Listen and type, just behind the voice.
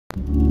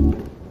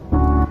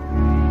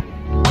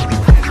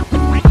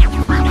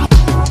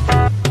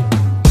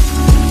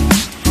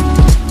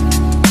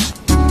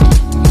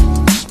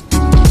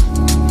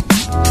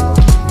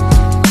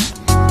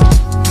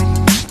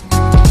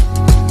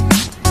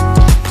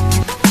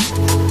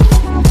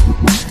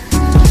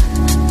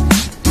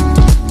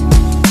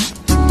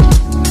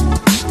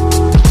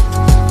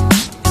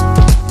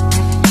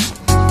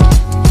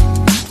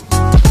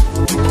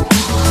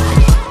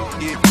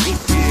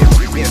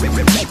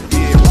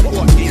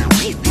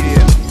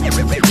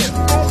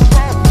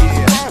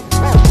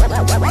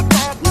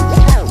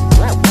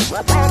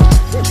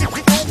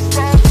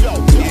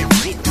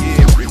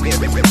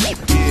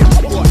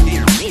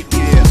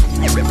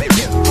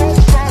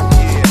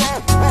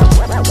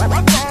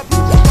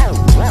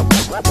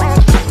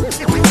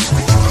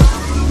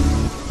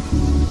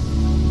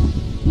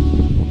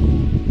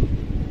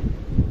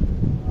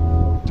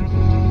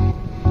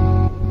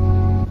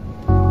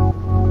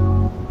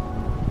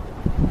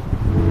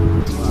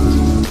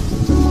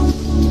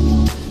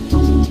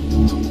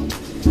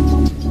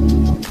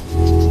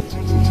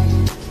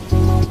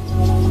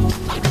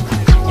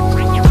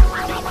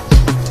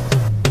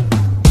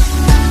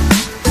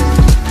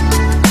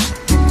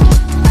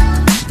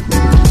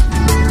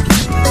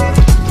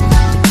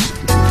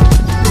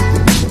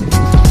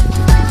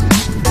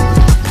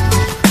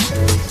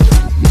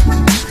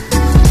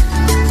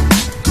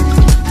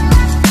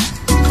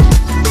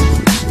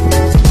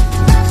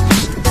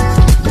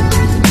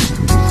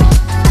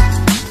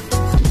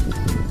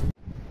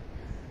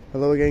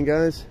Hello again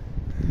guys,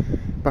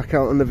 back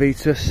out on the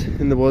Vitus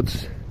in the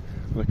woods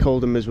on a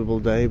cold and miserable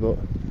day, but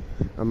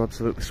I'm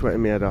absolutely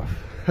sweating my head off.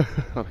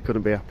 I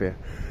couldn't be happier.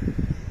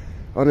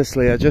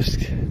 Honestly,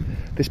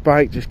 this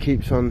bike just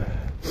keeps on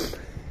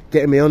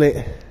getting me on it.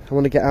 I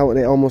want to get out on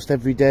it almost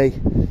every day,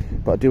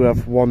 but I do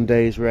have one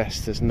day's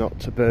rest as not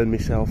to burn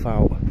myself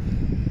out.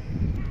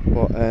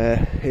 But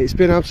it's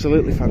been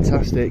absolutely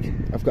fantastic.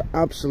 I've got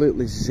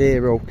absolutely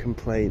zero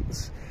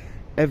complaints.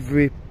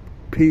 Every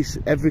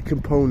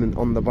component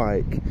on the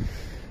bike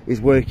is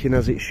working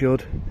as it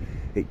should.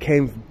 It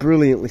came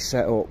brilliantly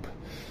set up.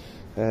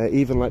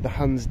 Even like the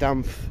Hans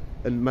Dampf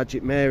and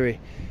Magic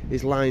Mary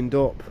is lined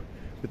up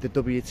with the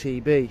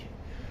WTB.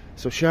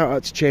 So shout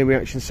out to Chain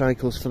Reaction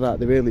Cycles for that,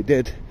 they really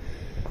did.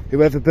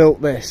 Whoever built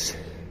this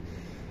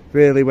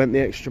really went the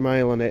extra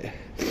mile on it.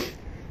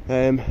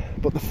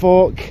 But the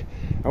fork,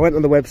 I went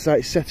on the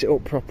website, set it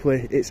up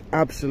properly. It's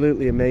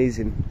absolutely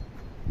amazing.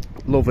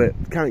 Love it,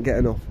 can't get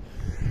enough.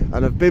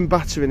 And I've been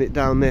battering it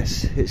down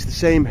this. It's the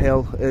same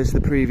hill as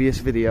the previous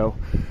video,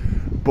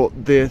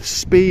 but the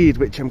speed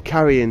which I'm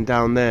carrying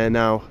down there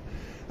now,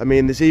 I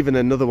mean, there's even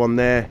another one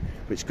there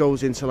which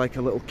goes into like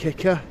a little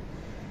kicker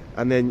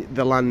and then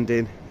the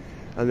landing,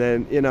 and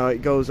then, you know,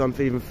 it goes on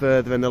for even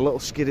further and a little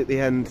skid at the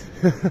end.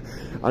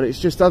 And it's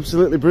just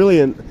absolutely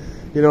brilliant.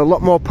 You know, a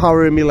lot more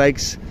power in my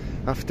legs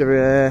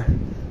after a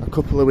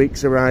couple of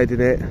weeks of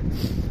riding it.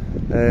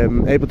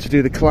 Able to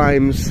do the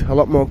climbs a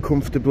lot more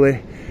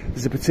comfortably.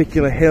 There's a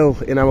particular hill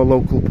in our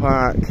local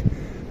park,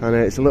 and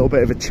it's a little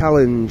bit of a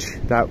challenge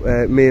that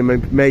me and my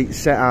mate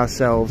set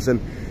ourselves,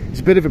 and it's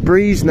a bit of a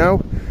breeze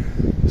now.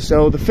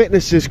 So the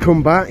fitness has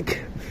come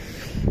back.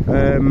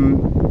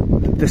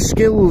 The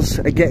skills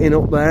are getting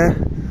up there.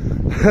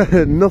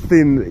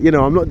 Nothing, you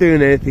know, I'm not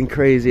doing anything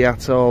crazy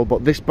at all,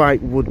 but this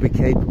bike would be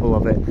capable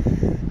of it.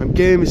 I'm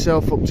gearing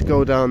myself up to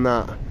go down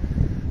that.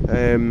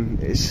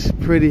 It's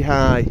pretty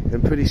high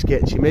and pretty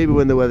sketchy, maybe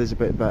when the weather's a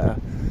bit better.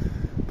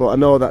 But I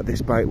know that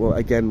this bike will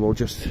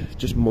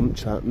just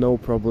munch that, no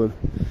problem.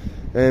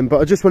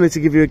 But I just wanted to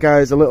give you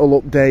guys a little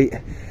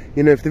update.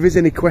 You know, if there is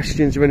any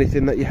questions or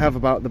anything that you have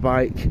about the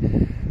bike,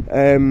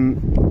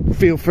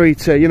 feel free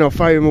to, you know,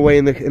 fire them away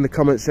in the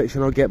comment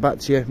section. I'll get back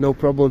to you, no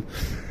problem.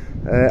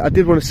 I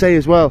did want to say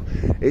as well,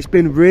 it's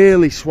been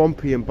really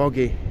swampy and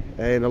boggy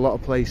in a lot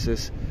of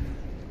places.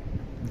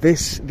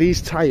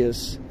 These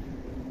tyres,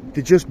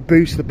 they just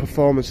boost the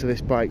performance of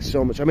this bike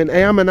so much. I mean, I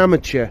am an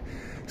amateur,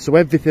 so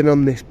everything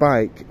on this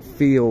bike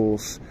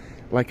feels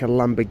like a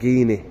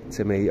Lamborghini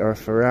to me, or a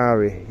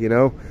Ferrari, you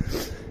know.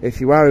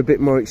 If you are a bit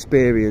more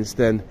experienced,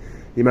 then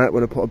you might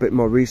want to put a bit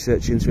more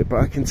research into it.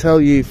 But I can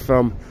tell you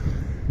from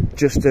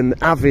just an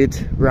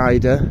avid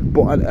rider,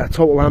 but a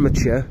total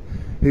amateur,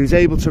 who's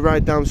able to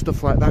ride down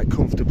stuff like that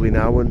comfortably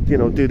now and, you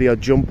know, do the odd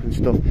jump and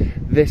stuff,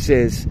 this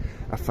is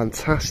a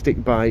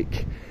fantastic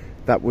bike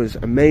that was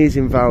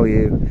amazing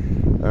value,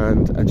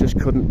 and I just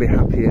couldn't be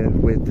happier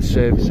with the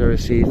service I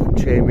received from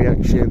Chain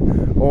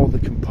Reaction, all the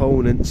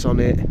components on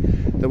it,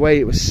 the way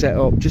it was set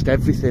up, just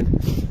everything.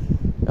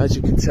 As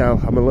you can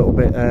tell, I'm a little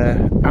bit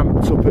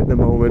amped up at the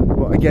moment,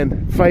 but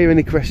again, fire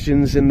any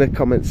questions in the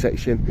comment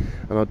section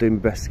and I'll do my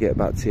best to get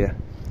back to you.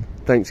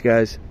 Thanks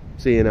guys,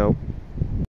 see you now.